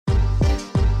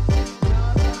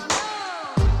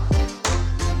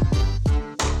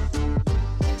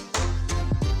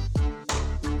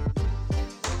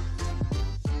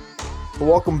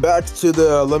Welcome back to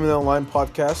the Lemon Online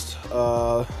podcast.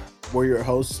 We're your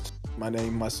host.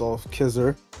 Myself,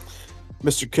 Kizzer,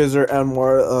 Mr. Kizzer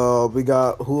Anwar. We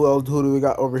got who else? Who do we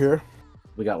got over here?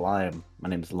 We got Lime. My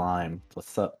name's Lime.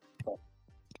 What's up?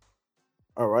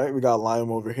 All right, we got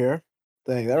Lime over here.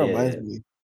 Dang, that reminds Yeah. me.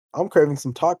 I'm craving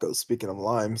some tacos. Speaking of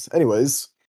limes, anyways,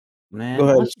 go Man,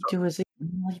 ahead. all you do is eat.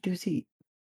 All you do is eat.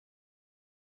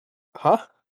 Huh?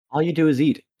 All you do is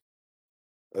eat.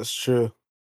 That's true.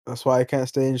 That's why I can't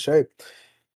stay in shape.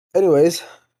 Anyways,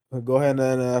 go ahead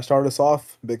and start us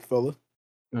off, big fella.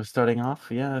 We're starting off?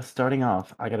 Yeah, starting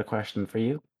off. I got a question for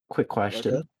you. Quick Okay.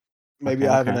 question. Maybe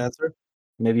Okay, I have an okay. answer.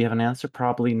 Maybe you have an answer?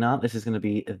 Probably not. This is going to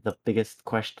be the biggest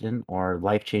question or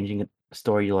life-changing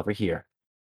story you'll ever hear.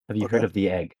 Have you heard Okay. of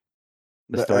the egg?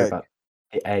 The The story egg. about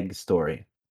the egg story.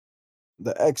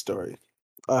 The egg story.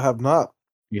 I have not.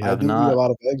 You I have do eat a not?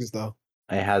 lot of eggs though.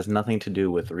 It has nothing to do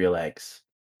with real eggs.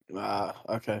 Ah,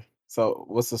 okay. So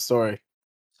what's the story?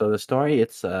 So the story,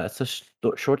 it's a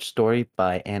short story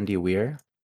by Andy Weir.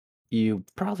 You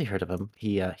probably heard of him.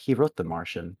 He wrote The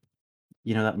Martian.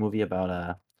 You know that movie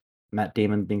about Matt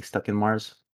Damon being stuck in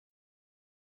Mars?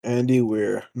 Andy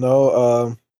Weir.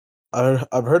 No,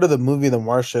 I've heard of the movie The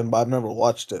Martian, but I've never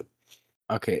watched it.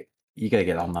 Okay, you gotta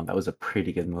get on that. That was a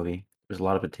pretty good movie. There's a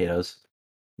lot of potatoes.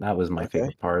 That was my Okay.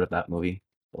 favorite part of that movie.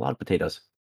 A lot of potatoes.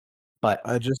 But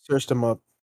I just searched him up.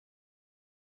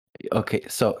 okay,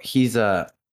 so he's a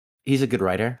good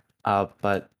writer.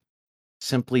 But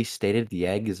simply stated, The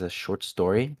Egg is a short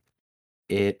story.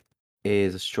 It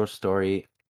is a short story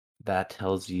that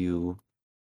tells you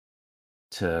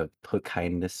to put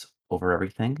kindness over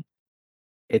everything.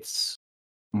 It's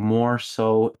more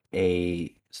so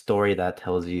a story that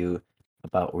tells you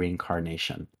about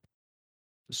reincarnation.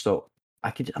 So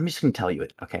I'm just gonna tell you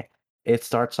it, okay? It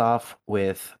starts off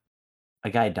with a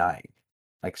guy dying,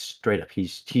 like straight up,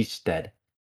 he's dead.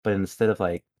 But instead of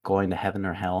like going to heaven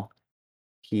or hell,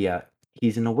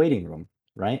 he's in a waiting room,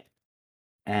 right?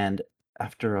 And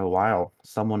after a while,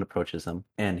 someone approaches him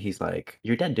and he's like,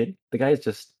 "You're dead, dude." The guy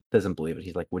just doesn't believe it.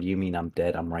 He's like, "What do you mean I'm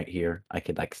dead? I'm right here. I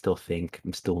could like still think.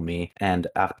 I'm still me." And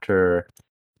after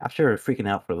freaking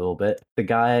out for a little bit, the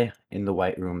guy in the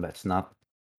white room that's not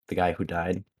the guy who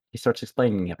died, he starts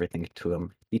explaining everything to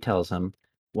him. He tells him,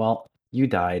 "Well, you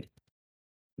died,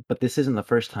 but this isn't the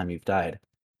first time you've died.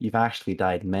 You've actually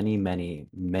died many, many,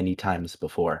 many times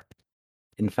before.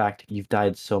 In fact, you've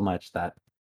died so much that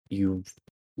you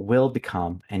will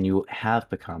become and you have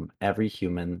become every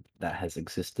human that has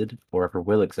existed or ever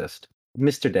will exist."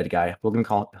 Mr. Dead Guy, we're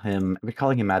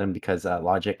calling him Adam because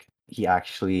Logic, he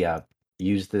actually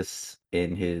used this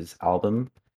in his album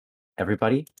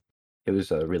Everybody. It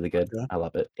was really good. Okay. I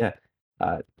love it. Yeah.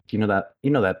 Do you know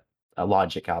that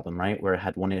Logic album, right? Where it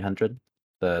had 1-800,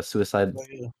 the suicide, Oh,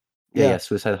 yeah. yeah, yeah, Yeah.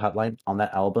 suicide hotline on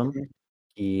that album.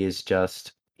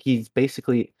 Mhm. He's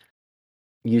basically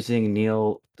using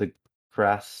Neil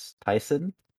deGrasse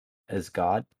Tyson as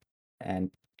God,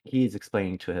 and he's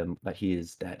explaining to him that he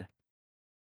is dead.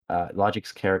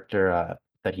 Logic's character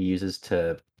that he uses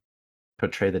to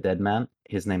portray the dead man,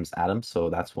 his name's Adam, so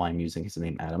that's why I'm using his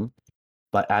name Adam.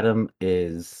 But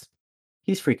he's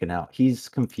freaking out. He's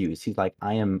confused. He's like,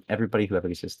 I am everybody who ever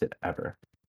existed ever.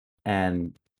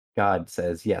 And God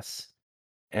says, yes,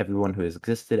 everyone who has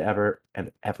existed ever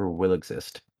and ever will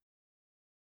exist.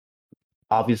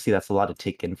 Obviously, that's a lot to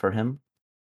take in for him.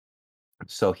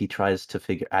 So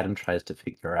Adam tries to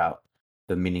figure out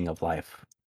the meaning of life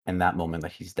in that moment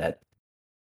that he's dead.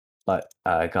 But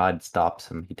God stops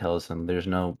him. He tells him there's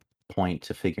no point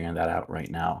to figuring that out right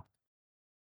now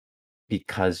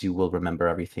because you will remember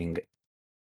everything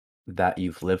that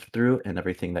you've lived through and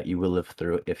everything that you will live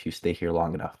through if you stay here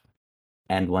long enough.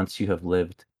 And once you have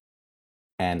lived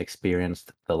and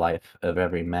experienced the life of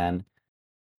every man,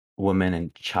 woman,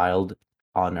 and child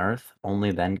on earth,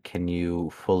 only then can you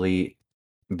fully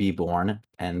be born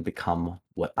and become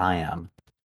what I am,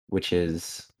 which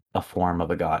is a form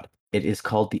of a god. It is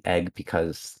called the egg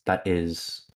because that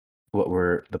is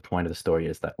the point of the story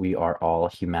is that we are all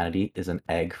humanity is an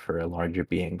egg for a larger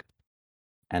being.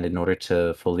 And in order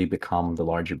to fully become the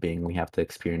larger being, we have to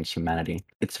experience humanity.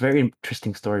 It's a very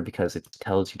interesting story because it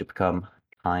tells you to become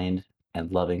kind and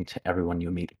loving to everyone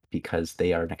you meet because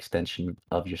they are an extension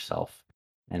of yourself.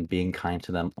 And being kind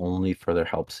to them only further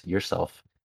helps yourself,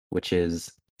 which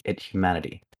is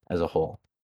humanity as a whole.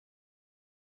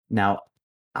 Now,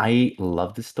 I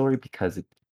love this story because it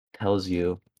tells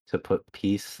you to put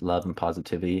peace, love, and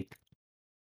positivity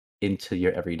into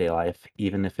your everyday life,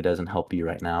 even if it doesn't help you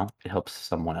right now, it helps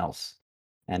someone else.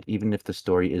 And even if the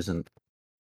story isn't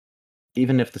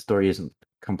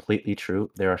completely true,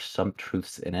 there are some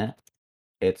truths in it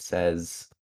it says,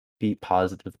 "Be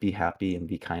positive, be happy, and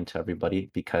be kind to everybody,"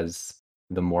 because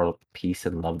the more peace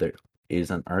and love there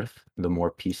is on Earth, the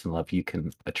more peace and love you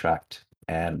can attract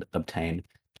and obtain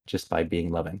just by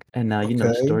being loving. And now you know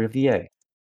the Okay, story of the egg.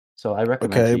 So I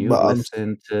recommend okay, to you but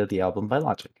listen to the album by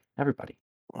Logic. Everybody.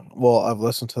 well, I've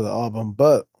listened to the album,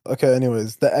 but okay.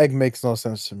 Anyways, the egg makes no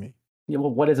sense to me. Yeah,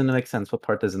 well, what doesn't make sense? What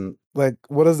part doesn't? Like,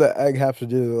 what does the egg have to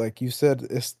do? Like you said,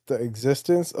 it's the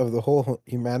existence of the whole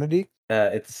humanity.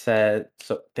 It said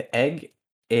so. The egg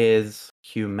is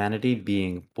humanity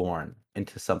being born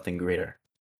into something greater.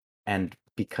 And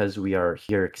because we are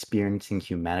here experiencing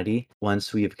humanity,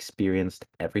 once we've experienced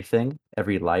everything,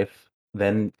 every life,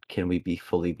 then can we be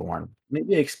fully born.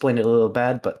 Maybe I explained it a little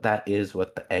bad, but that is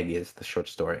what the egg is, the short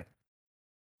story.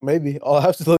 Maybe I'll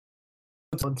have to look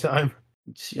one time.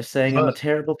 You're saying I'm a But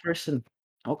terrible person.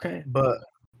 Okay. but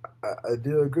I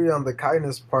do agree on the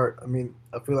kindness part. I mean,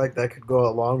 I feel like that could go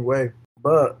a long way.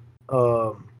 But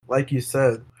like you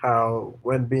said, how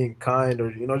when being kind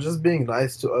or just being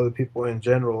nice to other people in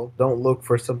general, don't look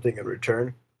for something in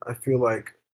return. I feel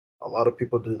like a lot of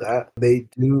people do that. They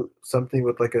do something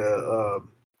with like a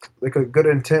good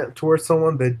intent towards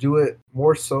someone. They do it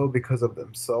more so because of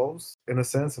themselves, in a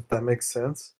sense, if that makes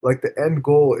sense. Like the end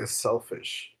goal is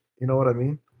selfish. You know what I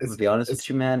mean? To be honest It's with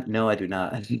you, man, no, I do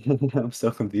not. I'm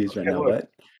so confused right okay. now. Look, What?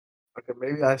 okay,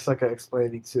 maybe I suck at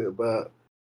explaining too, but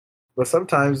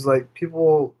sometimes like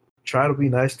people try to be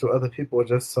nice to other people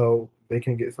just so they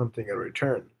can get something in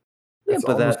return. Yeah, It's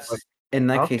but almost like, that's in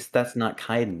that huh? case, that's not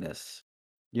kindness.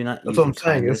 You're not That's what I'm using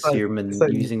saying. It's kindness, like you're it's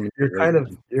like using you're kind of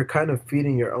manipulation. you're kind of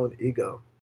feeding your own ego.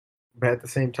 But at the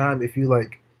same time, if you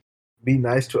like be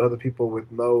nice to other people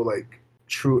with no like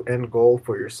true end goal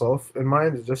for yourself in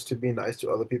mind, is just to be nice to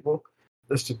other people,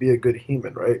 just to be a good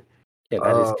human, right? Yeah,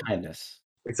 that is Uh, kindness.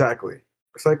 exactly.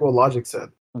 It's like what Logic said.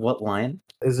 What line?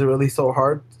 Is it really so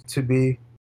hard to be?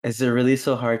 Is it really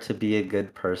so hard to be a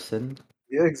good person?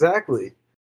 Yeah, exactly.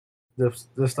 Just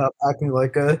stop acting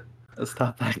like a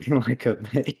Stop acting like a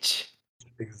bitch.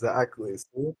 exactly.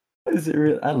 See? Is it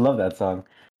real? I love that song.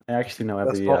 I actually know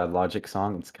That's every what Logic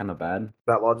song. It's kind of bad.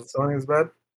 that Logic song is bad.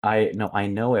 I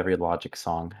know every Logic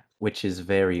song, which is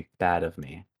very bad of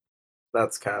me.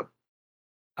 That's cap.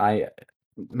 I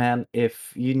man,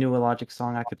 if you knew a Logic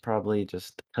song, I could probably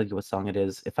just tell you what song it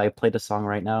is. If I played a song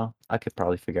right now, I could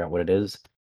probably figure out what it is.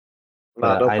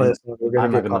 But Nah, don't play this one. We're gonna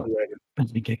I'm not get gonna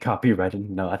copyrighted. get copyrighted.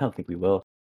 No, I don't think we will.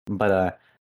 But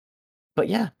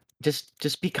yeah,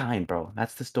 just be kind, bro.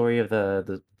 That's the story of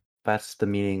that's the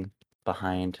meaning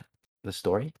behind the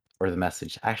story or the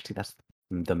message. Actually, that's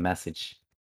the message.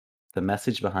 The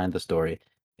message behind the story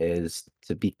is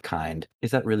to be kind.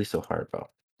 Is that really so hard, bro?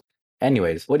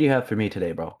 Anyways, what do you have for me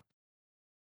today, bro?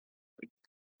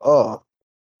 Oh,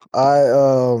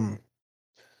 I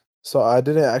so I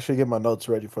didn't actually get my notes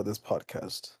ready for this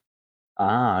podcast.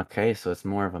 Ah, okay, so it's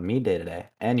more of a me day today.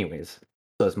 Anyways,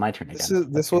 so it's my turn again.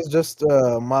 This Okay. was just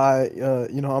my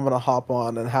I'm gonna hop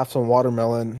on and have some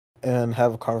watermelon and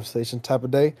have a conversation type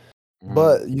of day. Mm.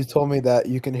 But you told me that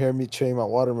you can hear me chewing my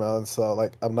watermelon, so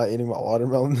like I'm not eating my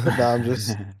watermelon. Now I'm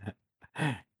just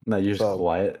No, you're just so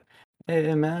quiet.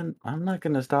 Hey, man, I'm not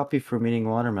gonna stop you from eating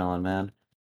watermelon, man.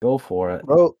 Go for it.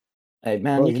 bro, Hey,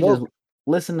 man, bro, you you could know, just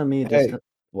listen to me. Just hey,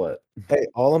 what? hey,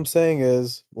 all I'm saying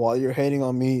is while you're hating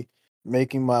on me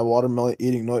making my watermelon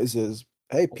eating noises,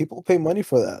 hey, people pay money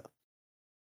for that.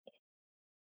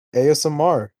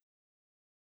 ASMR,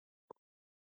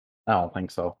 I don't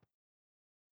think so.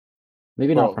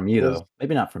 Maybe not bro. from you There's though.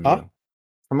 Maybe not from huh? you.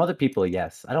 From other people,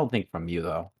 yes. I don't think from you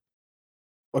though.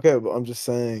 Okay, but I'm just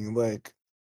saying, like,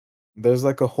 there's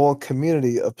like a whole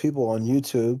community of people on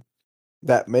YouTube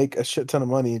that make a shit ton of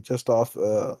money just off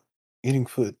eating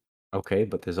food. Okay,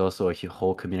 but there's also a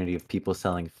whole community of people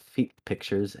selling feet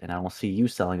pictures, and I don't see you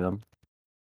selling them.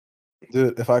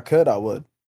 Dude, if I could, I would.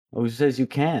 Who says you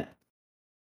can't?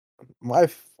 My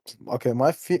okay,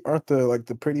 my feet aren't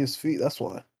the prettiest feet. That's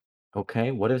why.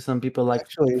 Okay, what if some people like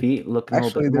Actually, feet looking a little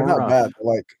actually, bit they're more not bad.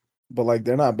 rough? But like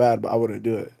they're not bad. But I wouldn't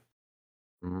do it.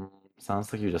 Mm,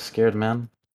 sounds like you're just scared, man.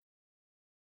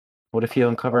 What if you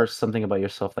uncover something about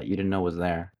yourself that you didn't know was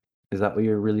there? Is that what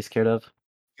you're really scared of?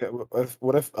 Yeah,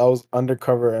 what if I was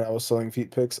undercover and I was selling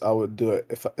feet pics? I would do it.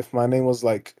 If my name was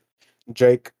like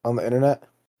Jake on the internet,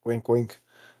 wink wink,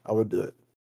 I would do it.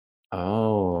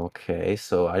 Oh, okay.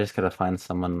 So I just gotta find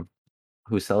someone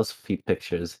who sells feet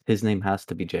pictures. His name has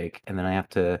to be Jake, and then I have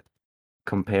to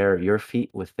compare your feet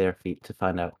with their feet to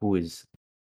find out who is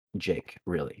Jake,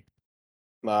 really.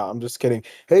 Nah, I'm just kidding.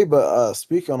 Hey, but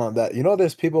speaking on that,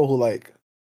 there's people who like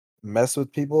mess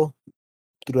with people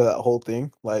through that whole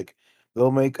thing. Like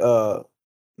they'll make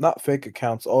not fake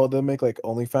accounts. Oh, they'll make like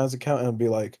OnlyFans account and be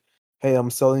like, "Hey, I'm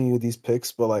selling you these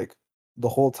pics," but like the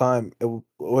whole time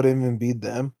wouldn't even be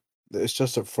them. It's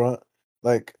just a front.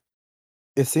 Like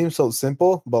it seems so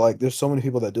simple, but like there's so many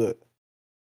people that do it.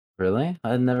 Really?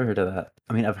 I've never heard of that.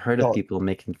 I mean, I've heard of No, people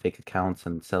making fake accounts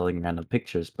and selling random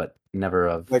pictures, but never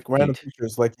of like random each.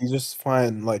 pictures, like you just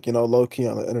find like low key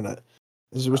on the internet,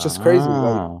 which is crazy.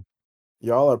 Like Oh.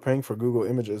 y'all are paying for Google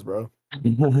Images, bro.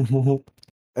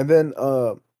 And then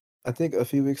I think a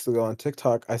few weeks ago on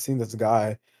TikTok, I seen this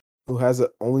guy who has an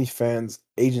OnlyFans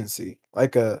agency,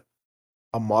 like a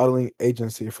modeling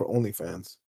agency for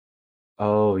OnlyFans.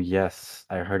 Oh, yes.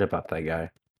 I heard about that guy.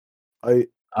 I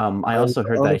I I also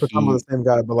heard don't know that if we're talking about he the same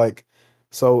guy, but like,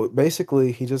 so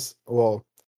basically, he just I'm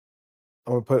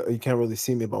gonna put you can't really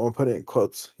see me, but I'm gonna put it in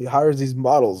quotes. He hires these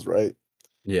models, right?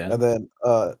 yeah. And then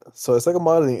so it's like a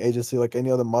modeling agency, like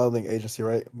any other modeling agency,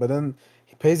 right? But then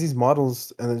he pays these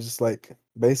models, and it's just like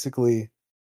basically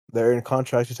they're in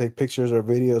contract to take pictures or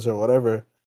videos or whatever,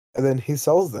 and then he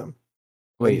sells them,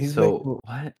 and Wait, he's so making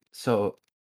what? So,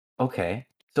 okay.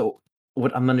 So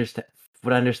what I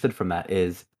understood from that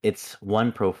is it's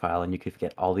one profile and you could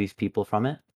get all these people from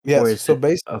it? Or yes. is So it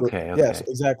basically, okay, yes,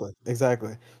 okay.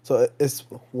 exactly. So it's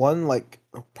one like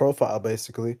profile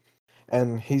basically,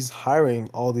 and he's hiring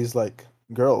all these like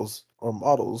girls or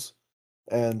models,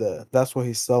 and that's what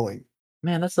he's selling.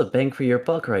 Man, that's a bang for your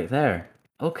buck right there.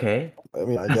 Okay. I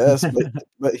mean, I guess,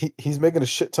 but he's making a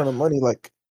shit ton of money.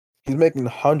 Like he's making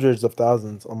hundreds of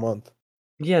thousands a month.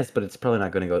 Yes, but it's probably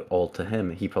not gonna go all to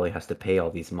him. He probably has to pay all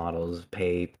these models,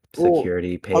 pay Well,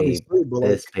 security, pay obviously, but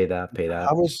this, like, pay that, pay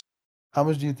how that. much how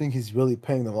much do you think he's really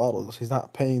paying the models? He's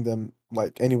not paying them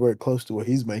like anywhere close to what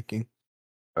he's making.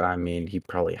 I mean, he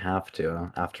probably have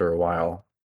to after a while.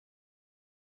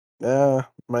 Yeah,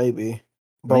 maybe,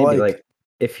 but Maybe like, like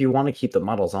if you want to keep the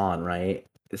models on, right?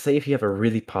 Say if you have a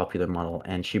really popular model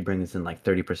and she brings in like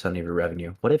 30% of your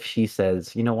revenue. What if she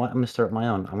says, "You know what? I'm going to start my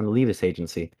own. I'm going to leave this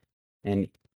agency." And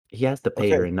he has to pay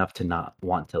her okay, enough to not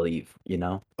want to leave, you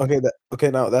know? okay,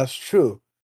 now that's true,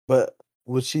 but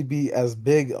would she be as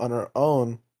big on her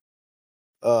own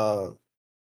uh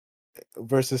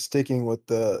versus sticking with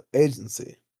the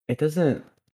agency? It doesn't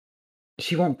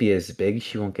she won't be as big.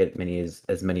 She won't get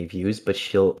as many views, but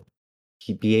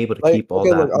be able to Like, keep all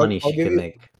okay, look, that money I'll she give can you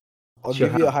make. I'll She'll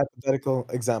give you a have hypothetical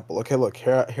example. Okay, look,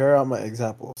 here are my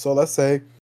example. So let's say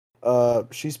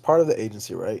she's part of the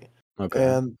agency, right? okay.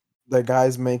 And the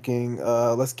guy's making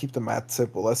let's keep the math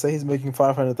simple. Let's say he's making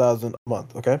 500,000 a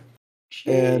month, okay?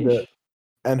 And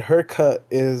Sheesh. her cut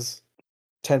is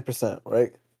 10%,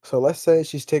 right? So let's say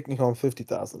she's taking home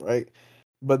 50,000, right?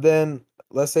 But then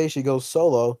let's say she goes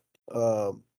solo,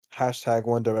 hashtag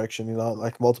One Direction,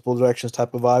 like multiple directions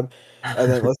type of vibe.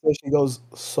 And then let's say she goes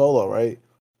solo, right?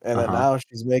 And then Uh-huh. now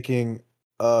she's making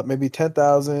maybe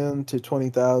 10,000 to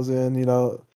 20,000,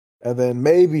 and then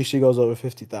maybe she goes over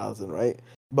 50,000, right?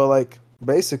 But like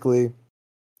basically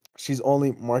she's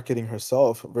only marketing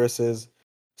herself versus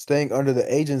staying under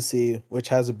the agency, which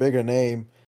has a bigger name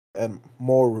and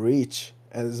more reach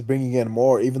and is bringing in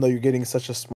more, even though you're getting such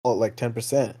a small, like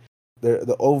 10%.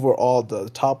 The overall, the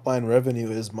top line revenue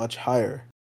is much higher.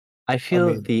 I I feel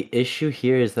mean, the issue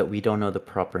here is that we don't know the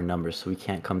proper numbers, so we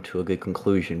can't come to a good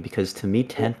conclusion because to me,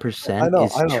 well, I 10% know,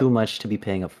 is I know, too much to be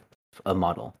paying a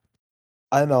model.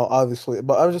 I know, obviously,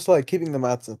 but I'm just like keeping the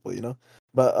math simple, you know.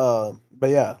 But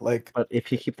yeah, like But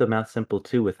if you keep the math simple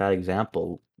too with that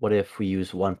example, what if we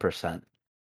use 1%?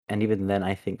 And even then,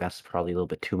 I think that's probably a little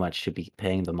bit too much to be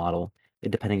paying the model,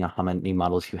 depending on how many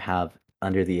models you have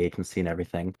under the agency and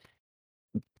everything.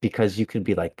 Because you could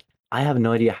be like, I have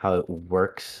no idea how it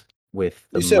works with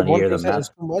the you said, money one or the percent is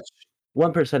math. too much.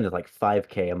 1% is like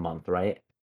 5K a month, right?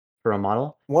 For a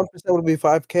model? 1% would be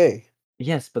 5K.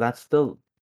 Yes, but that's still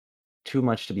too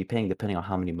much to be paying depending on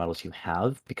how many models you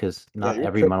have, because Yeah, not you're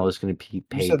every model tripping. is going to be You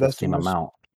paid said the that's too same much.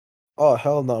 amount. Oh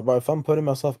hell no, bro! If I'm putting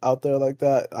myself out there like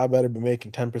that, I better be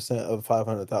making 10% of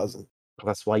 500,000.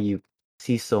 That's why you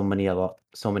see so many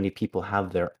people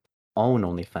have their own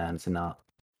OnlyFans and not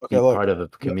Okay, be part look. of a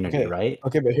community, Okay, right?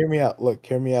 okay, but hear me out. Look,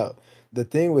 hear me out. The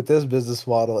thing with this business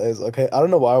model is okay. I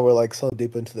don't know why we're like so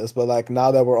deep into this, but like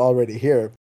now that we're already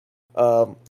here,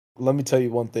 um, let me tell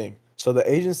you one thing. So the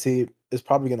agency is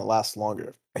probably gonna last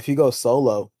longer. If you go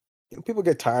solo, people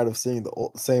get tired of seeing the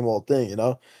same old thing, you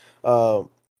know.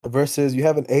 Versus you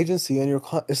have an agency and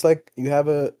it's like you have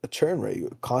a churn rate. You're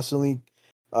constantly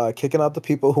kicking out the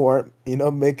people who aren't,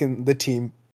 making the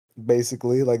team.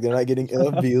 Basically, like they're not getting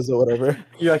enough views or whatever.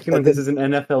 You're acting like And this then, is an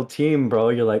NFL team, bro.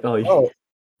 You're like, oh,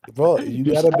 bro, you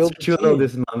your gotta stats build are a too low team.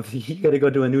 this month. You got to go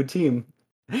to a new team.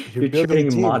 You're You're building a trading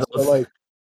team. So models. like,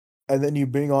 and then you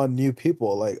bring on new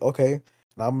people. Like, okay,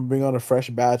 now I'm gonna bring on a fresh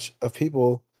batch of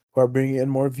people who are bringing in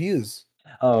more views.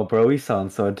 Oh, bro, we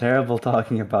sound so terrible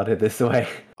talking about it this way.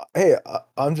 Hey,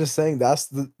 I'm just saying that's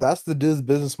the dude's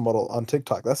business model on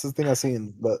TikTok. That's the thing I've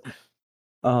seen. But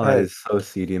Oh, that hey, is so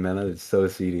seedy, man. That is so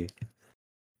seedy.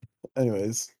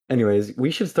 anyways, Anyways, we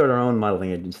should start our own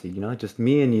modeling agency, just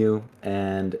me and you,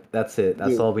 and that's it.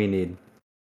 That's dude, all we need.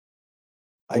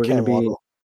 I We're gonna can't be model.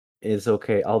 It's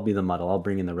okay. I'll be the model. I'll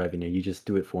bring in the revenue. You just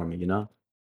do it for me?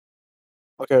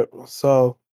 Okay,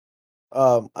 so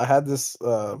I had this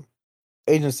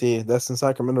agency that's in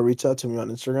Sacramento reach out to me on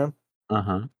Instagram,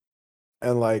 Uh-huh.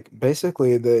 and like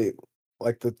basically they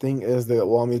like the thing is they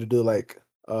want me to do like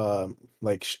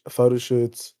photo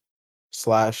shoots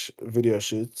slash video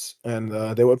shoots, and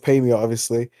they would pay me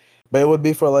obviously, but it would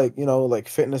be for like like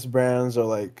fitness brands or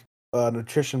like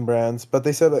nutrition brands. But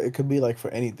they said that it could be like for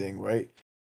anything, right?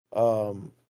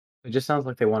 Um, It just sounds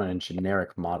like they wanted a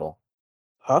generic model.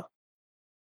 huh?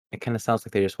 It kind of sounds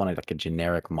like they just wanted like a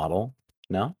generic model.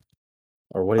 No?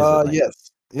 Or what is it like?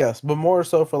 Yes, yes, but more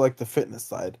so for like the fitness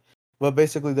side. But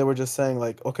basically, they were just saying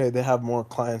like, okay, they have more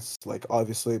clients, like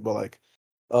obviously, but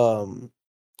um,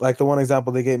 like the one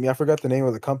example they gave me, I forgot the name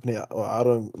of the company. I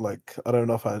don't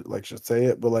know if I like should say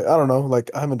it, but like, I don't know, like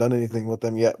I haven't done anything with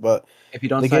them yet, but If you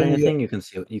don't they sign gave me, anything,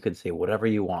 you can say whatever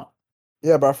you want.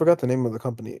 yeah, but I forgot the name of the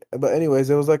company. But anyways,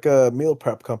 it was like a meal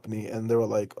prep company, and they were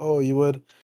like, "Oh, you would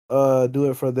do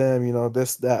it for them,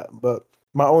 this, that." But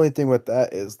my only thing with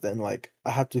that is then like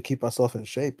I have to keep myself in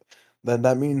shape. Then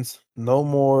that means no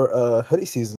more hoodie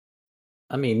season.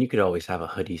 I mean, you could always have a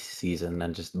hoodie season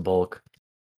and just bulk.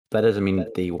 That doesn't mean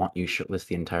they want you shirtless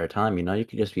the entire time? You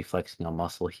could just be flexing a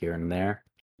muscle here and there.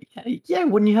 Yeah, yeah,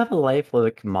 when you have a life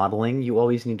like modeling, you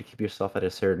always need to keep yourself at a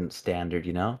certain standard?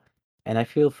 And I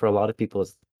feel for a lot of people,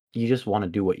 you just want to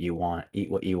do what you want,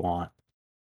 eat what you want.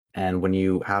 And when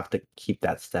you have to keep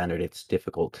that standard, it's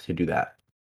difficult to do that.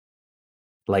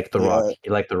 Yeah,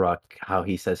 Like The Rock, how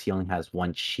he says he only has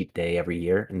one cheat day every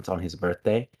year, and it's on his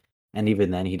birthday. And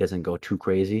even then, he doesn't go too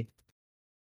crazy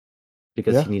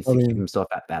because yeah. he needs I to keep mean, himself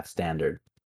at that standard.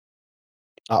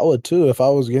 I would too if I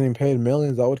was getting paid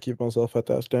millions. I would keep myself at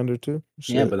that standard too.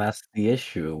 Yeah, Shit. but that's the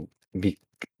issue. Be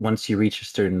Once you reach a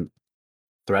certain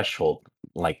threshold,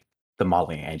 like the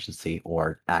modeling agency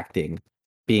or acting,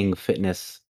 being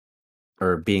fitness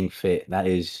or being fit, that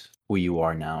is who you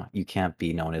are now. You can't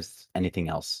be known as anything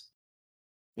else.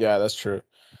 Yeah, that's true.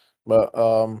 But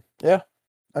yeah.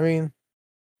 I mean,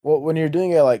 well, when you're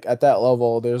doing it like at that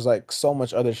level, there's like so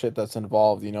much other shit that's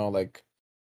involved. Like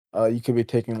you could be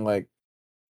taking like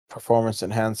performance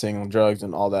enhancing drugs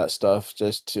and all that stuff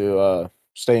just to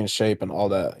stay in shape and all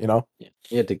that. Yeah,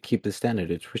 you have to keep the standard,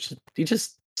 it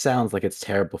just sounds like it's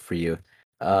terrible for you,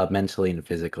 mentally and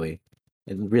physically.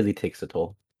 It really takes a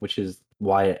toll, which is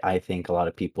why I think a lot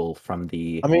of people from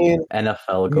the I mean, NFL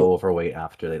I mean, go overweight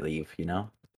after they leave?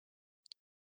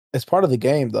 it's part of the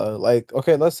game though. Like,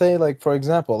 okay, let's say like for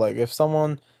example, like if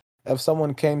someone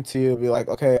came to you and be like,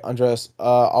 okay, Andres,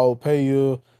 I'll pay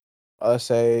you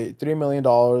say $3 million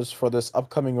for this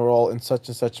upcoming role in such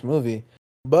and such movie,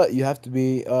 but you have to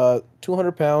be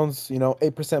 200 pounds,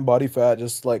 8% body fat,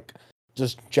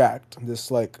 just jacked,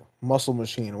 this like muscle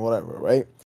machine, whatever, right?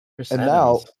 Chris And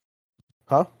now, Evans.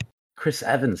 huh? Chris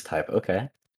Evans type, okay.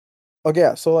 Okay,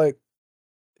 yeah, so like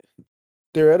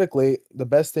theoretically, the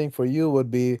best thing for you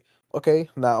would be, okay,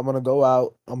 now I'm gonna go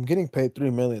out. I'm getting paid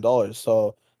 $3 million,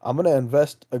 so I'm gonna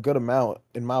invest a good amount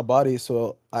in my body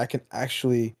so I can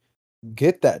actually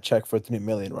get that check for 3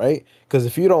 million, right? Because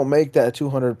if you don't make that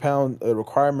 200 pound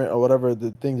requirement or whatever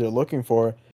the thing they're looking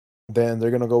for, then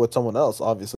they're gonna go with someone else,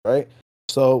 obviously, right?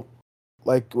 So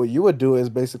like what you would do is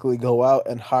basically go out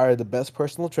and hire the best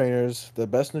personal trainers, the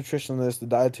best nutritionists, the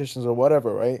dietitians or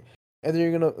whatever, right? And then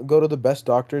you're going to go to the best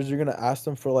doctors, you're going to ask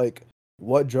them for like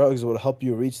what drugs would help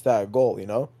you reach that goal.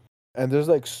 And there's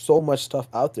like so much stuff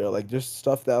out there. Like there's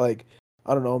stuff that like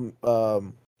I don't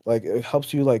know like it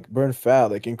helps you like burn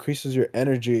fat, like increases your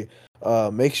energy,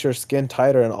 makes your skin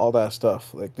tighter and all that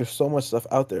stuff. Like there's so much stuff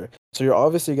out there. So you're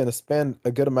obviously going to spend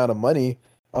a good amount of money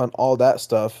on all that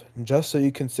stuff just so you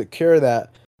can secure that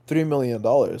 $3 million,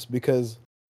 because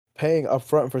paying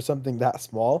upfront for something that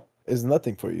small is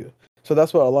nothing for you. So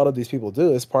that's what a lot of these people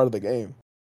do. It's part of the game.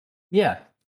 Yeah.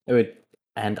 It would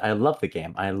and I love the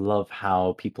game. I love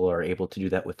how people are able to do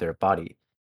that with their body.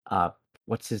 Uh,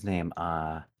 what's his name?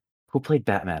 Who played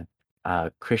Batman?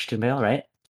 Christian Bale, right?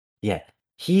 Yeah.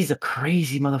 He's a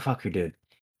crazy motherfucker, dude.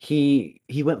 He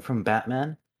went from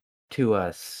Batman to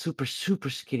a super, super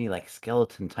skinny, like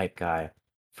skeleton type guy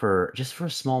for a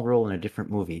small role in a different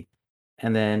movie.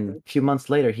 And then a few months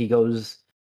later, he goes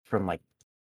from like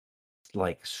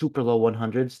like super low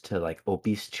 100s to like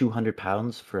obese 200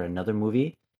 pounds for another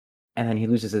movie, and then he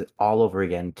loses it all over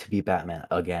again to be Batman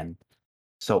again.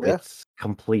 So Yeah,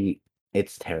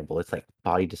 it's terrible. It's like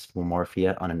body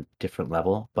dysmorphia on a different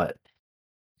level, but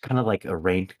kind of like a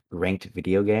ranked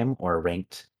video game or a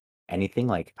ranked anything.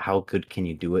 Like how good can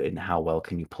you do it and how well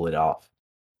can you pull it off?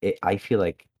 I feel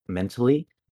like mentally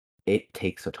it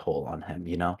takes a toll on him,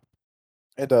 you know?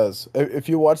 it does. If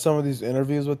you watch some of these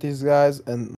interviews with these guys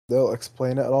and they'll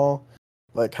explain it all,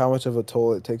 like how much of a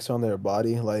toll it takes on their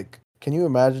body. Like, can you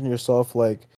imagine yourself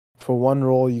like for one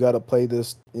role you got to play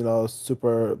this,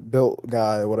 super built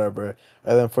guy or whatever,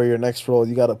 and then for your next role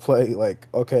you got to play like,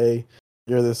 okay,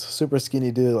 you're this super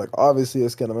skinny dude. Like, obviously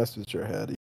it's gonna mess with your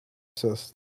head. It's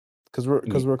just because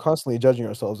we're constantly judging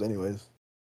ourselves, anyways.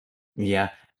 Yeah,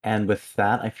 and with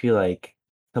that, I feel like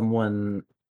someone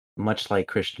much like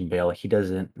Christian Bale, he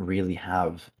doesn't really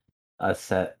have a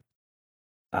set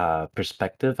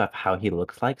perspective of how he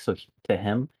looks like. So to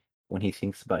him, when he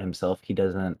thinks about himself, he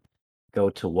doesn't go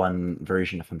to one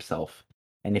version of himself.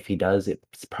 And if he does,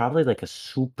 it's probably like a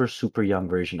super, super young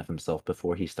version of himself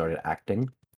before he started acting,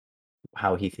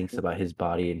 how he thinks about his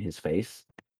body and his face.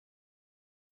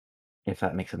 If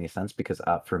that makes any sense, because,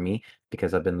 for me,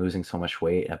 because I've been losing so much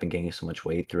weight, I've been gaining so much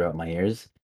weight throughout my years,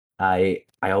 I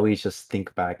always just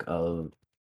think back of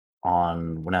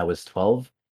on when I was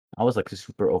 12, I was, like, a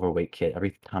super overweight kid.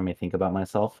 Every time I think about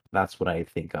myself, that's what I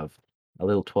think of, a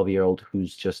little 12-year-old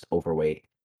who's just overweight.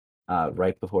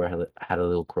 Right before I had a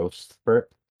little growth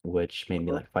spurt, which made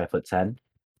me, Uh-huh. like, 5'10",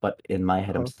 but in my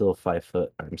head, Uh-huh. I'm still 5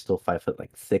 foot,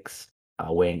 like, 6,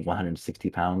 weighing 160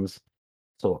 pounds.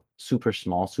 So super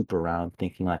small, super round,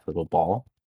 thinking like a little ball.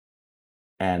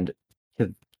 And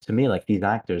to to me, like these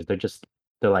actors,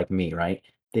 they're like me, right?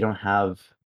 They don't have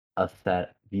a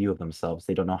set view of themselves.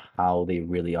 They don't know how they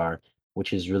really are,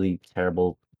 which is really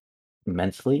terrible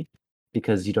mentally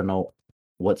because you don't know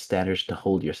what standards to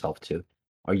hold yourself to.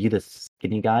 Are you the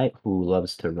skinny guy who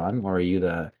loves to run, or are you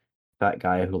the fat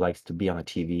guy who likes to be on the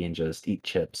TV and just eat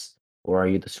chips? Or are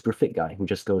you the super fit guy who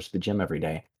just goes to the gym every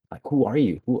day? Like, who are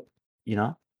you? Who, you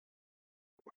know?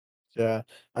 Yeah,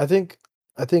 I think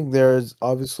I think there's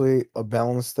obviously a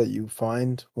balance that you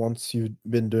find once you've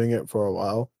been doing it for a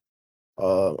while.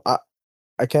 Uh, I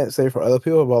I can't say for other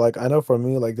people, but like I know for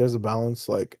me, like there's a balance.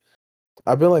 Like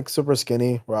I've been like super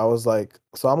skinny where I was like,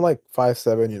 so I'm like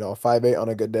 5'7", 5'8" on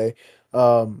a good day.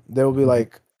 There will be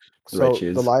like, The right so the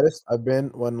shoes. lightest I've been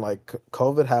when like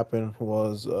COVID happened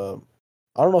was,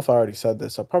 I don't know if I already said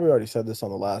this. I probably already said this on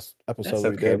the last That's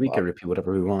episode we okay, did, we can repeat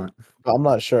whatever we want. but I'm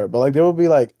not sure. But like there will be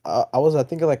like, I was I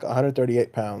think like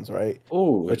 138 pounds, right?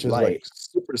 Oh, Which is like light.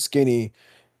 super skinny.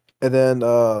 And then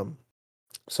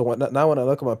so now when I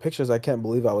look at my pictures, I can't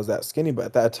believe I was that skinny. But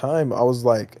at that time, I was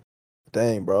like,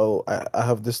 dang, bro, I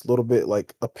have this little bit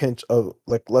like a pinch of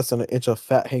like less than an inch of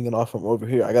fat hanging off from over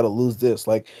here. I gotta lose this.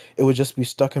 Like it would just be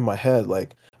stuck in my head.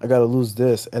 Like I gotta lose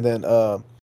this. And then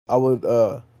I would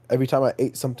every time I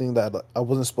ate something that I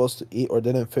wasn't supposed to eat or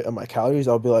didn't fit in my calories,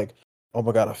 I would be like, oh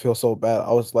my God, I feel so bad.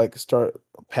 I was like start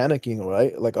panicking,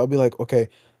 right? Like I'll be like, okay,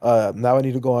 now I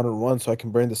need to go on a run so I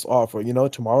can burn this off. Or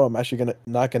tomorrow I'm actually gonna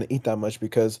not gonna eat that much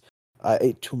because I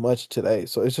ate too much today.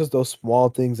 So it's just those small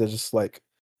things that just like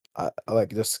I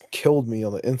like just killed me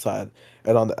on the inside.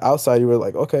 And on the outside you were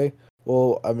like, okay,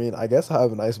 well, I mean, I guess I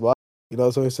have a nice body.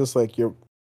 So it's just like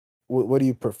what do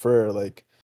you prefer? Like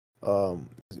um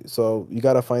so you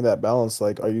gotta find that balance.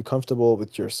 Like, are you comfortable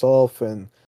with yourself and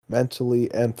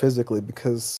mentally and physically?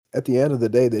 Because at the end of the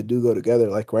day they do go together.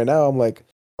 Like right now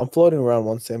I'm floating around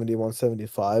 170,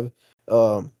 175.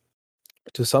 Um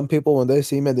to some people when they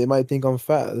see me, they might think I'm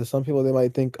fat. To some people they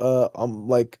might think I'm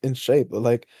like in shape. But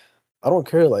like I don't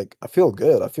care. Like I feel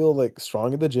good. I feel like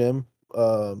strong at the gym.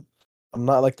 Um I'm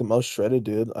not like the most shredded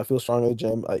dude. I feel strong at the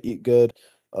gym. I eat good.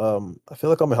 I feel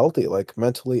like I'm healthy, like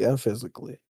mentally and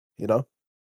physically, you know?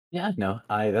 Yeah, no,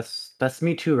 that's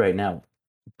me too right now,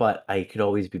 but I could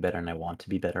always be better, and I want to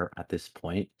be better at this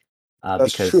point,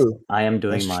 That's because true. I am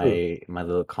doing That's true. my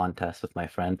little contest with my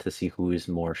friend to see who is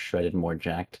more shredded, more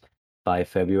jacked by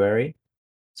February.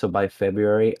 So by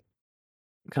February,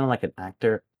 kind of like an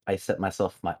actor, I set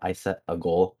a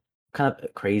goal, kind of a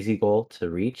crazy goal to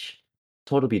reach,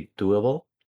 totally doable,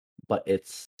 but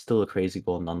it's still a crazy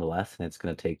goal nonetheless, and it's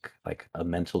gonna take, like, a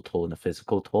mental toll and a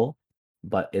physical toll,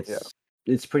 but Yeah.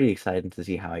 it's pretty exciting to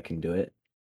see how I can do it,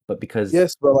 but because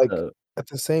Yes, but like the at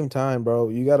the same time, bro,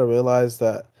 you gotta realize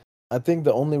that I think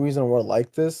the only reason we're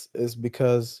like this is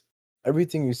because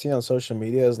everything you see on social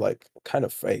media is like kind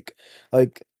of fake.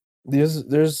 Like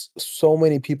There's so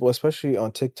many people, especially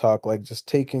on TikTok, like just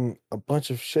taking a bunch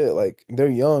of shit. Like they're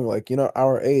young, like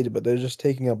our age, but they're just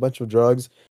taking a bunch of drugs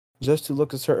just to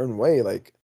look a certain way.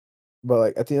 Like, but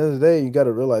like at the end of the day, you got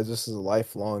to realize this is a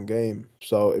lifelong game.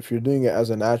 So if you're doing it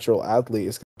as a natural athlete,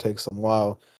 it's gonna take some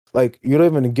while. Like you don't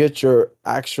even get your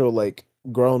actual like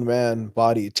grown man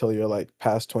body till you're like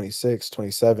past 26,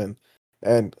 27,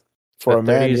 and The for a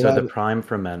man, 30s you're are not the even, prime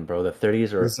for men, bro. The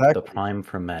 30s are the exactly. prime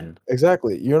for men.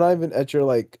 Exactly. You're not even at your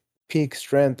like peak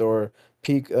strength or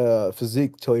peak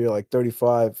physique till you're like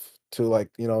 35 to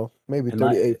like, maybe In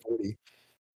my 38, 40.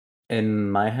 in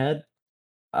my head,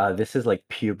 this is like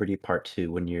puberty part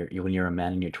two when you're a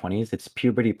man in your 20s. It's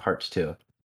puberty part two.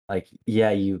 Like,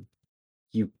 yeah, you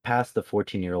pass the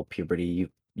 14-year-old puberty.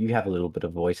 You have a little bit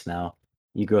of voice now.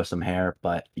 You grow some hair,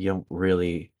 but you don't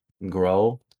really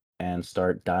grow and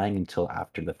start dying until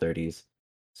after the 30s.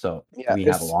 So we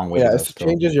have a long way to go It's the still.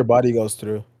 changes your body goes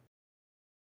through.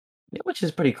 Yeah, which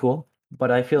is pretty cool. But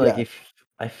Yeah.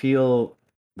 I feel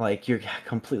like you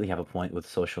completely have a point with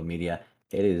social media.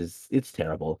 It's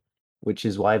terrible, which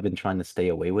is why I've been trying to stay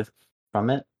away with from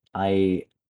it. I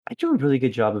I do a really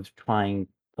good job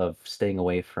of staying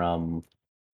away from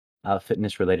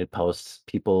fitness related posts,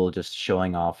 people just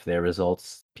showing off their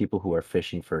results, people who are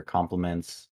fishing for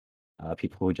compliments,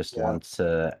 people who just Yeah. want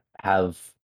to have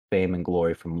fame and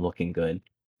glory from looking good,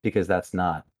 because that's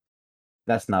not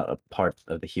a part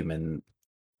of the human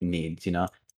needs, you know?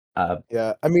 Uh,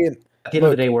 Yeah. I mean, at the end of the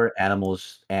look, day, we're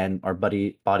animals and our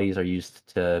bodies are used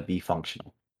to be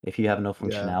functional. If you have no yeah.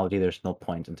 functionality, there's no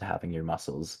point into having your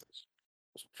muscles.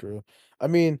 It's true. I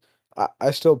mean,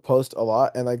 I still post a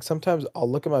lot, and like sometimes I'll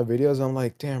look at my videos and I'm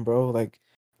like, damn, bro, like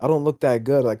I don't look that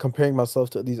good. Like comparing myself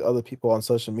to these other people on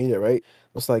social media, right?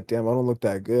 It's like, damn, I don't look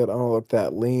that good. I don't look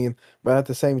that lean. But at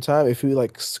the same time, if you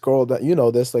like scroll down,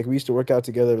 this, like we used to work out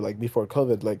together like before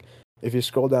COVID. Like if you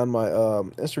scroll down my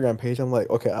Instagram page, I'm like,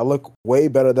 okay, I look way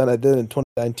better than I did in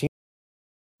 2019.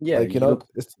 Yeah, Like, you look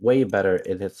it's way better,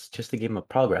 and it's just a game of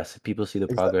progress. If people see the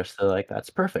exactly, progress, they're like, "That's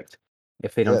perfect."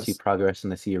 If they don't see yes, progress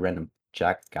and they see a random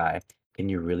jack guy, can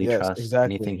you really yes, trust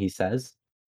exactly. anything he says?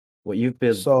 What you've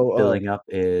been So building up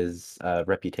is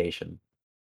reputation.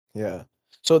 yeah.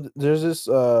 So there's this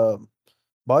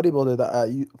bodybuilder that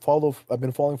I've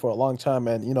been following for a long time,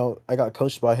 and I got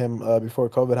coached by him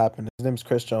before COVID happened. His name's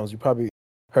Chris Jones. You probably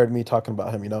heard me talking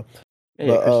about him. Yeah, yeah,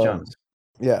 But Chris Jones.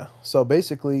 yeah. So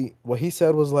basically, what he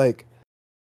said was like,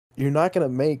 you're not gonna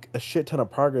make a shit ton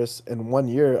of progress in 1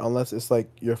 year unless it's like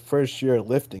your first year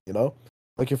lifting.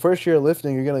 Like your first year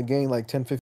lifting, you're gonna gain like 10,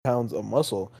 15 pounds of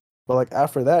muscle. But like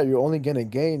after that, you're only gonna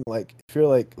gain like if you're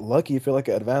like lucky, if you're like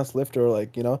an advanced lifter,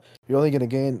 like you're only gonna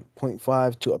gain zero point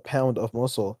 0.5 to a pound of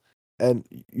muscle, and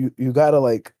you gotta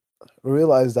like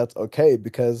realize that's okay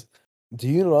because do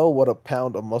you know what a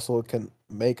pound of muscle can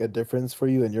make a difference for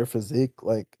you in your physique?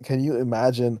 Like, can you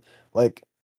imagine like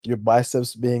your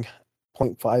biceps being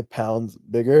 0.5 pounds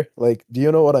bigger? Like, do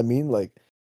you know what I mean? Like,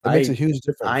 it makes a I huge I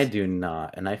difference. do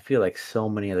not, and I feel like so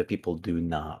many other people do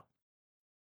not.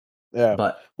 Yeah.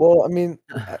 But Well, I mean,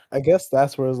 I guess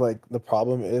that's where it's like the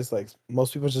problem is like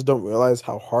most people just don't realize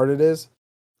how hard it is.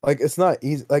 Like, it's not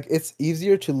easy. Like, it's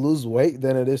easier to lose weight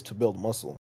than it is to build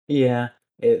muscle. yeah,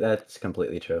 that's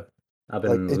completely true. I've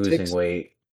Like, been losing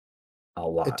weight a it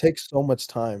lot. takes so much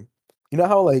time. You know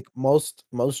how like most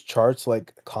charts,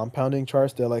 like compounding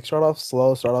charts, they're like start off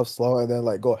slow, and then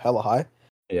like go hella high.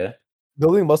 Yeah.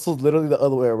 Building muscle is literally the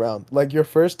other way around. Like your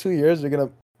first 2 years, you're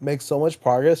gonna make so much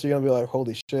progress. You're gonna be like,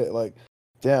 holy shit, like,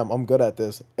 damn, I'm good at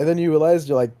this. And then you realize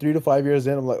you're like 3 to 5 years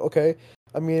in. I'm like, okay,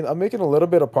 I mean, I'm making a little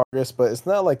bit of progress, but it's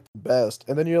not like the best.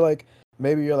 And then you're like,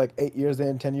 maybe you're like 8 years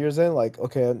in, 10 years in, like,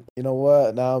 okay, you know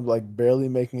what? Now I'm like barely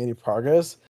making any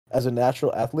progress. As a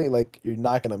natural athlete, like you're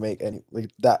not gonna make any like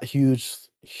that huge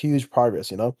progress.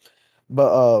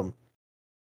 But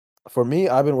for me,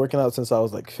 I've been working out since I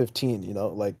was like 15,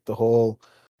 like the whole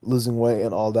losing weight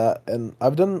and all that. And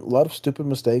I've done a lot of stupid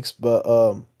mistakes, but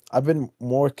I've been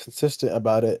more consistent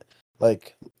about it.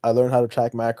 Like I learned how to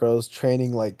track macros,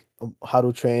 training like how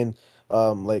to train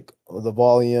like the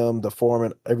volume, the form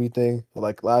and everything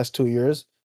like last 2 years.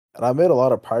 And I made a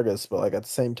lot of progress, but like at the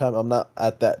same time, I'm not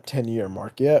at that 10-year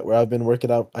mark yet where I've been working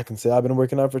out. I can say I've been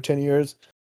working out for 10 years.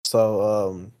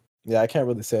 So yeah, I can't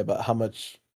really say about how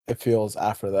much it feels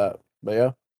after that. But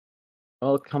yeah,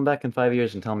 Well, come back in 5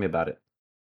 years and tell me about it.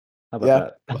 How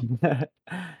about yeah.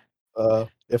 that?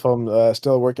 If I'm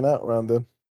still working out around then,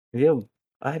 Yeah,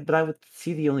 I would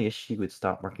see the only issue with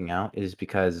stop working out is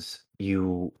because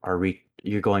you're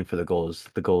going for the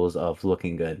goals of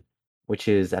looking good, which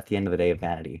is at the end of the day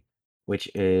vanity, which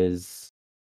is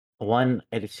One,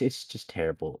 it's just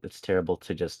terrible. It's terrible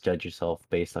to just judge yourself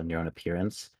based on your own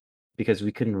appearance because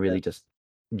we couldn't Yeah. really just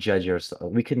judge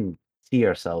ourselves. We couldn't see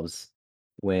ourselves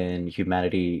when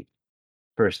humanity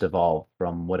first evolved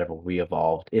from whatever we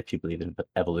evolved, if you believe in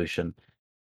evolution.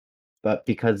 But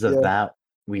because of Yeah. that,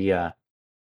 we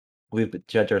we've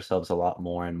judged ourselves a lot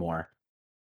more and more.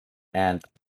 And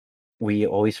we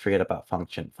always forget about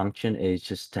function. Function is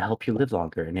just to help you live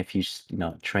longer. And if you,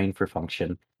 train for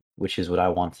function, which is what I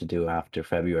want to do after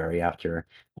February, after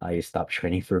I stop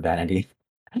training for vanity,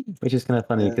 which is kind of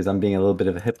funny Yeah. because I'm being a little bit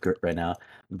of a hypocrite right now.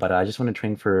 But I just want to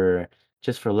train for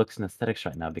just for looks and aesthetics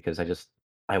right now because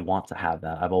I want to have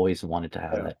that. I've always wanted to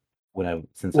have Yeah. that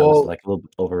since I was Well, like a little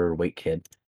overweight kid.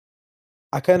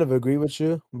 I kind of agree with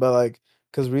you, but like,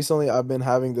 because recently I've been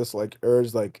having this like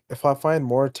urge, like if I find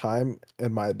more time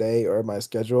in my day or my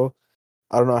schedule,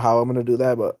 I don't know how I'm gonna do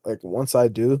that, but like once I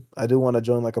do want to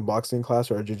join like a boxing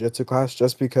class or a jujitsu class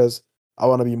just because I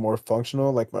want to be more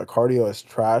functional. Like my cardio is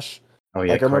trash. Oh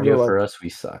yeah, Like I remember cardio for us, we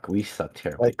suck. We suck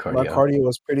terribly like at my cardio. cardio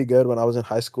was pretty good when I was in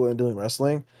high school and doing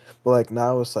wrestling, but like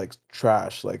now it's like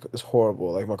trash. Like it's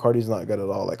horrible. Like my cardio's not good at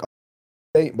all. Like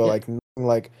but Yeah. like nothing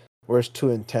like where it's too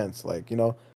intense. Like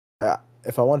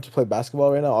if I want to play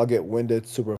basketball right now, I'll get winded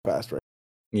super fast, right?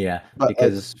 Yeah, But like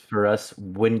because for us,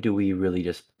 when do we really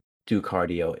just do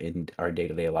cardio in our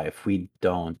day-to-day life? We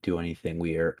don't do anything.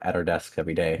 We are at our desks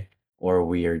every day, or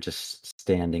we are just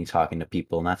standing talking to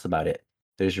people, and that's about it.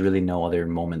 There's really no other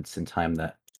moments in time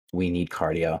that we need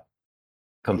cardio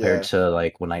compared yeah, to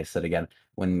like when I said again,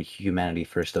 when humanity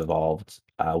first evolved,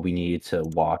 we needed to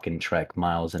walk and trek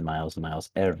miles and miles and miles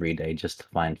every day just to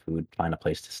find food, find a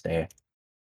place to stay.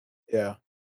 yeah.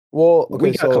 Well, We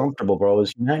okay, got so comfortable, bro.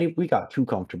 As humanity, we got too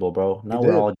comfortable, bro. we Now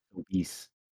we're did, all obese.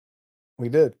 we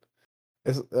did.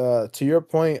 It's to your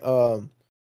point,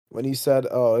 when you said,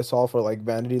 "Oh, it's all for like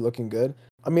vanity looking good."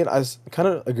 I mean, kind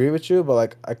of agree with you, but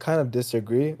like I kind of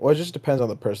disagree. Well, it just depends on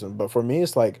the person. But for me,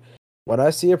 it's like when I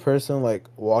see a person like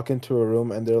walk into a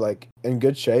room and they're like in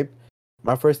good shape,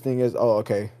 my first thing is, "Oh,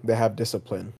 okay, they have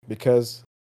discipline." Because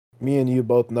me and you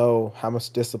both know how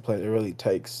much discipline it really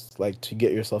takes, like to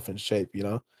get yourself in shape, you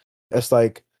know? It's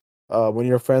like when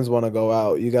your friends want to go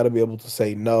out, you got to be able to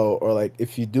say no, or like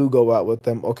if you do go out with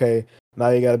them, okay, now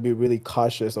you got to be really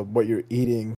cautious of what you're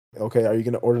eating. Okay, are you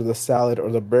going to order the salad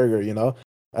or the burger, you know?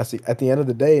 At the end of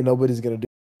the day, nobody's going to do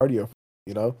cardio,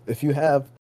 you know? If you have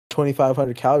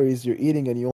 2,500 calories you're eating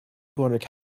and you only 200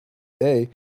 day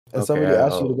and Okay, somebody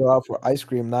asks you to go out for ice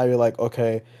cream, now you're like,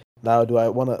 okay, now do I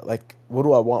want to like what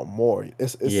do I want more?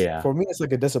 It's yeah. for me it's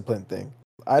like a discipline thing.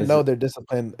 I Is know it they're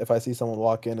disciplined if I see someone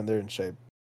walk in and they're in shape.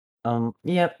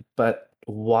 yep, but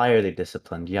why are they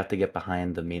disciplined? You have to get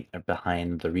behind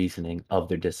the reasoning of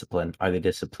their discipline. Are they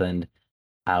disciplined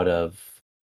out of,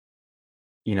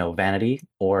 vanity,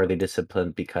 or are they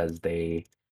disciplined because they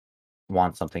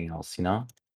want something else, you know?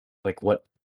 Like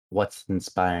what's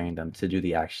inspiring them to do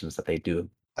the actions that they do?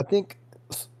 I think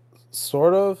s-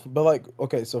 sort of, but like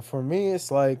okay, so for me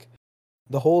it's like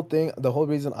the whole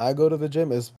reason I go to the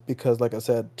gym is because like I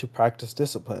said to practice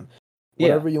discipline. Yeah.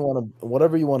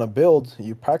 Whatever you want to build,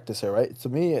 you practice it, right? To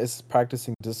me it's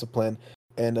practicing discipline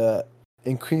and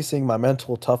increasing my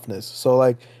mental toughness. So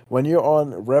like when you're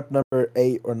on rep number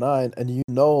 8 or 9 and you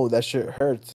know that shit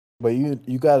hurts, but you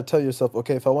got to tell yourself,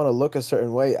 okay, if I want to look a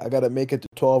certain way, I got to make it to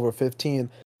 12 or 15.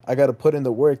 I got to put in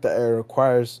the work that it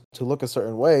requires to look a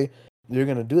certain way. You're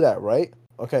going to do that, right?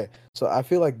 Okay. So I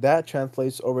feel like that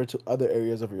translates over to other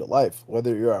areas of your life,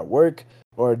 whether you're at work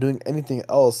or doing anything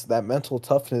else. That mental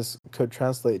toughness could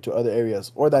translate to other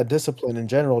areas, or that discipline in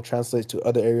general translates to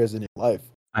other areas in your life.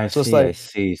 I So it's see, I like,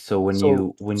 see. So when so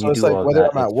you so it's do like all whether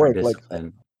that, I'm at it's for work, like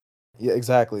discipline. yeah,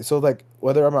 exactly. So like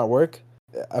whether I'm at work,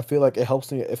 I feel like it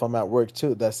helps me if I'm at work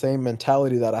too. That same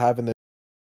mentality that I have in the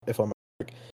if I'm at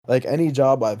work. Like any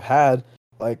job I've had,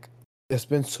 like it's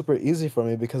been super easy for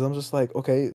me because I'm just like,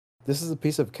 okay, this is a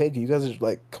piece of cake. You guys are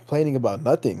like complaining about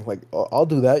nothing. Like I'll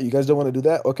do that. You guys don't want to do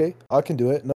that? Okay, I can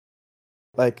do it. No,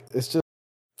 like it's just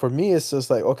for me, it's just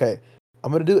like, okay,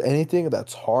 I'm gonna do anything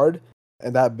that's hard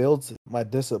and that builds my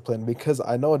discipline because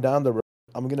I know down the road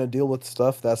I'm gonna deal with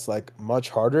stuff that's like much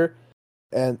harder.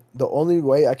 And the only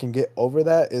way I can get over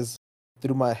that is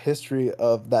through my history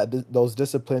of those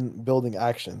discipline building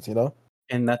actions, you know?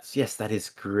 And that's yes, that is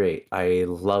great. I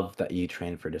love that you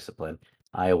train for discipline.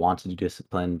 I want to do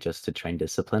discipline just to train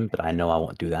discipline, but I know I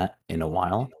won't do that in a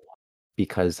while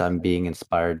because I'm being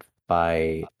inspired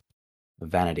by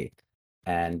vanity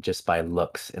and just by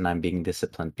looks, and I'm being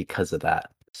disciplined because of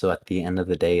that. So at the end of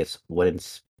the day, it's what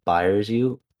inspires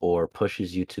you or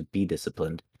pushes you to be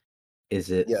disciplined.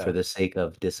 Is it Yeah. for the sake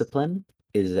of discipline?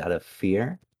 Is it out of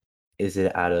fear? is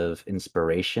it out of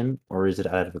inspiration or is it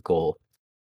out of a goal?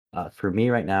 For me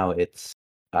right now, it's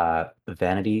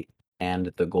vanity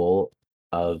and the goal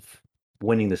of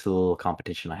winning this little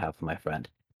competition I have with my friend.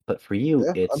 But for you,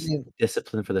 Yeah, I it's mean,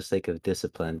 discipline for the sake of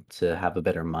discipline to have a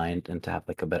better mind and to have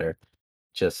like a better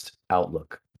just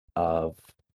outlook of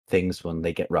things when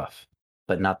they get rough.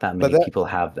 But not that but many that people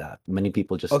have that. Many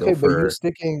people just go okay, but you for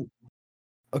sticking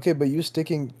okay, but you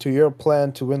sticking to your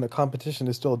plan to win the competition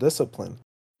is still discipline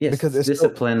yes, because it's it's still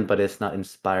discipline, but it's not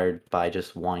inspired by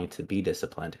just wanting to be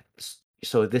disciplined.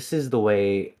 So this is the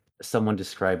way someone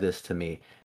described this to me.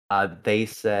 They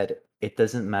said it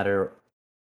doesn't matter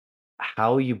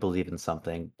how you believe in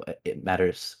something, but it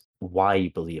matters why you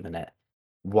believe in it.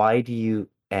 Why do you?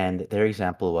 And their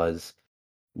example was,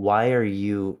 why are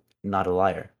you not a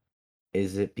liar?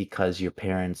 Is it because your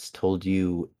parents told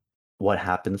you what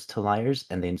happens to liars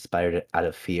and they inspired it out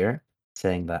of fear,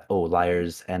 saying that, oh,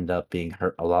 liars end up being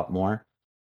hurt a lot more?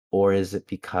 Or is it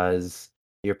because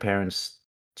your parents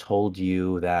told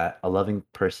you that a loving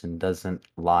person doesn't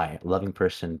lie? A loving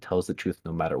person tells the truth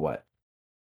no matter what.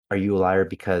 Are you a liar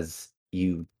because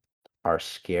you are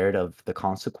scared of the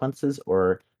consequences,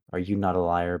 or are you not a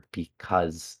liar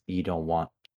because you don't want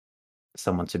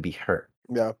someone to be hurt?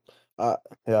 yeah. Uh,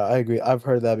 yeah, I agree. I've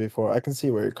heard that before. I can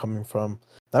see where you're coming from.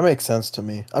 That makes sense to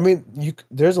me. I mean,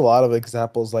 there's a lot of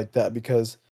examples like that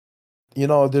because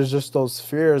there's just those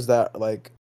fears that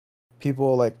like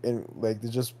people like they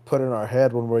just put in our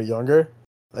head when we're younger,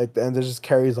 like, and it just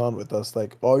carries on with us.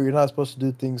 Like, oh, you're not supposed to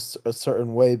do things a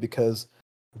certain way because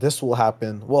this will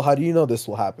happen. Well, how do you know this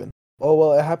will happen? Oh,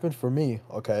 well, it happened for me.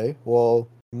 Okay, well,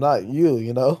 not you.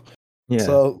 Yeah.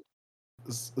 So,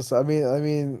 I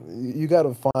mean, you got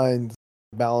to find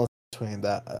balance between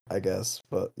that, I guess.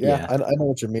 But yeah, Yeah. I know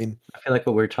what you mean. I feel like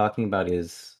what we're talking about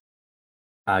is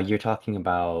you're talking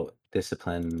about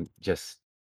discipline, just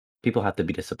people have to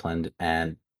be disciplined,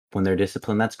 and when they're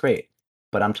disciplined, that's great.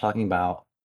 But I'm talking about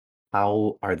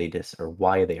how are they or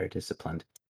why they are disciplined.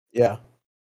 Yeah,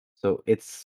 So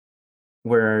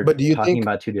we're but do you talking think?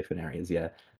 about two different areas. Yeah.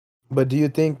 But do you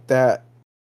think that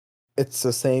it's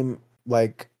the same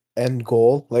like end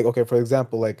goal? Like, okay, for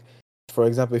example,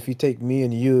 if you take me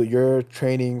and you're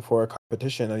training for a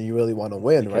competition and you really want to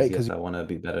win, right? Because Because yes, I want to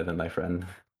be better than my friend.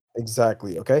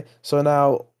 exactly, okay. So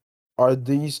now, are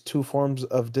these two forms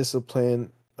of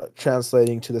discipline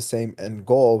translating to the same end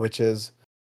goal, which is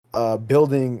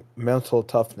building mental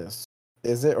toughness?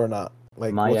 Is it or not?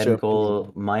 Like, what's your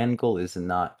opinion on My end goal is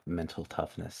not mental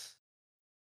toughness.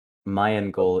 My end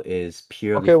it? goal is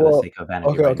purely Okay, for the well, sake of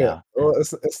vanity okay, right okay. now. Well,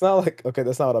 it's not like okay,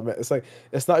 that's not what I meant. It's like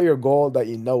it's not your goal that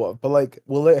you know of, but like,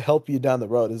 will it help you down the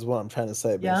road? Is what I'm trying to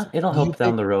say, Yeah, basically. it'll Do you help down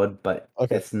think? the road, but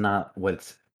Okay, that's not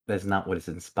what is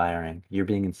inspiring. You're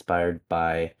being inspired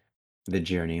by the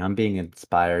journey. I'm being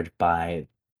inspired by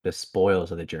the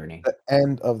spoils of the journey. the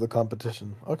end of the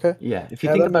competition. Okay, Yeah, if you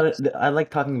yeah, think that about makes it, I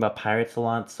like talking about pirates a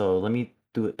lot, so let me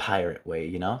do it pirate way,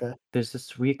 you know? okay. There's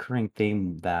this recurring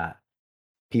theme that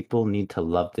people need to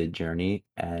love the journey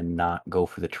and not go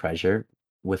for the treasure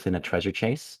within a treasure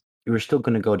chase. We're still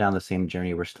going to go down the same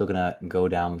journey. We're still going to go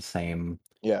down the same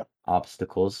Yeah,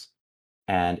 obstacles.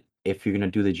 And if you're going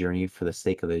to do the journey for the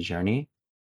sake of the journey,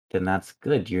 then that's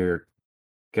good. You're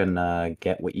going to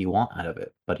get what you want out of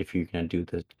it. But if you're going to do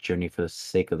the journey for the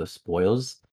sake of the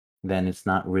spoils, then it's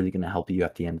not really going to help you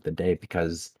at the end of the day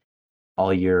because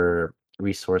all your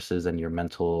resources and your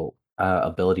mental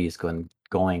abilities going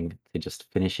to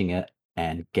just finishing it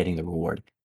and getting the reward.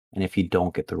 And if you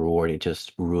don't get the reward, it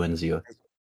just ruins you.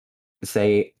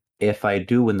 Say if I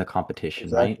do win the competition,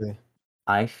 right? exactly.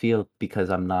 I feel because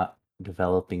I'm not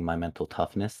developing my mental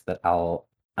toughness that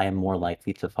I am more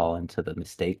likely to fall into the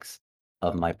mistakes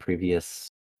of my previous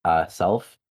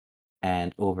self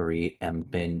and overeat and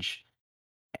binge,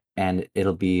 and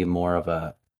it'll be more of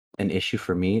an issue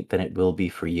for me than it will be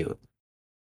for you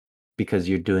because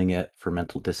you're doing it for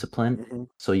mental discipline. Hmm.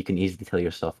 So you can easily tell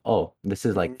yourself, oh, this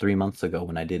is Hmm. like 3 months ago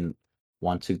when I didn't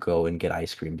want to go and get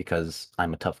ice cream because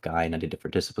I'm a tough guy and I did it for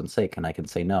discipline's sake and I can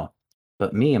say no.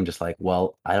 But me, I'm just like,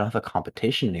 well, I don't have a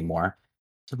competition anymore.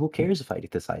 So who cares if I eat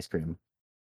this ice cream?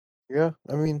 Yeah,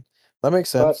 I mean, that makes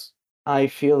But sense. I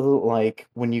feel like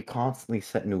when you constantly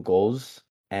set new goals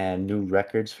and new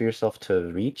records for yourself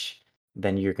to reach,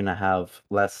 then you're going to have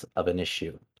less of an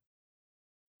issue.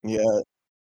 Yeah,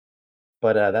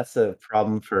 But, that's a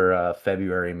problem for,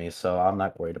 February me, so I'm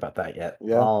not worried about that yet.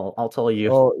 yeah. I'll tell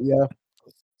you. Oh, yeah.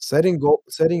 Setting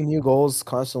new goals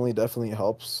constantly definitely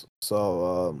helps.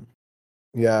 So,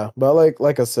 yeah, but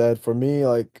like I said, for me,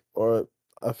 I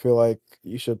feel like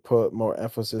you should put more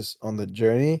emphasis on the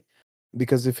journey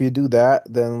because if you do that,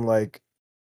 then like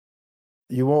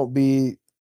you won't be,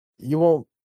 you won't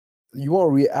you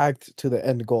won't react to the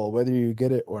end goal whether you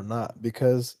get it or not,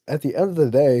 because at the end of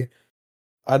the day,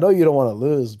 I know you don't want to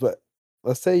lose, but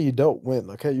let's say you don't win,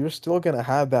 okay? You're still gonna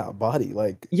have that body,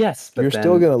 like Yes, but you're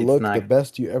still then gonna it's look the not.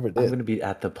 best you ever I'm did. gonna be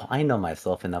at the. I know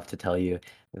myself enough to tell you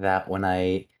that when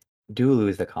I do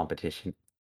lose the competition,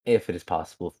 if it is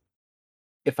possible,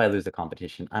 if I lose the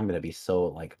competition, I'm gonna be so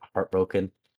like heartbroken.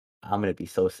 I'm gonna be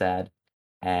so sad,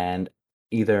 and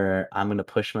either I'm gonna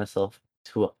push myself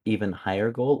to an even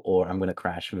higher goal, or I'm gonna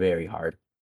crash very hard.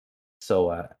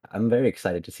 So I'm very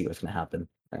excited to see what's gonna happen.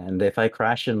 And if I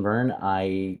crash and burn,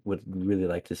 I would really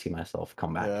like to see myself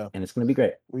come back, Yeah, and it's gonna be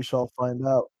great. we shall find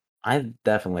out. I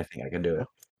definitely think I can do Yeah.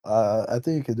 it. I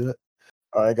think you can do it.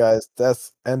 All right, guys,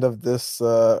 that's end of this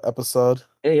episode.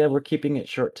 Yeah, yeah, we're keeping it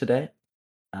short today.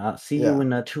 See you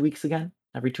Yeah. in 2 weeks again.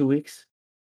 Every 2 weeks.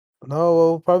 No,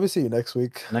 we'll probably see you next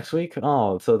week. Next week.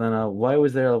 Oh, so then why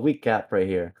was there a week gap right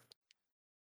here?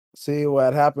 See,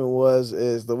 what happened was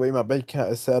is the way my bank account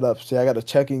is set up. See, I got a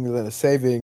checking and then a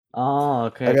saving. Oh,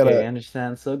 okay, I okay, gotta I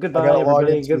understand. So I goodbye, gotta log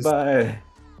everybody. into this. Goodbye.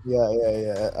 Yeah, yeah,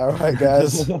 yeah. All right,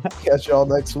 guys. Catch y'all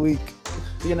next week.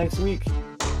 See you next week.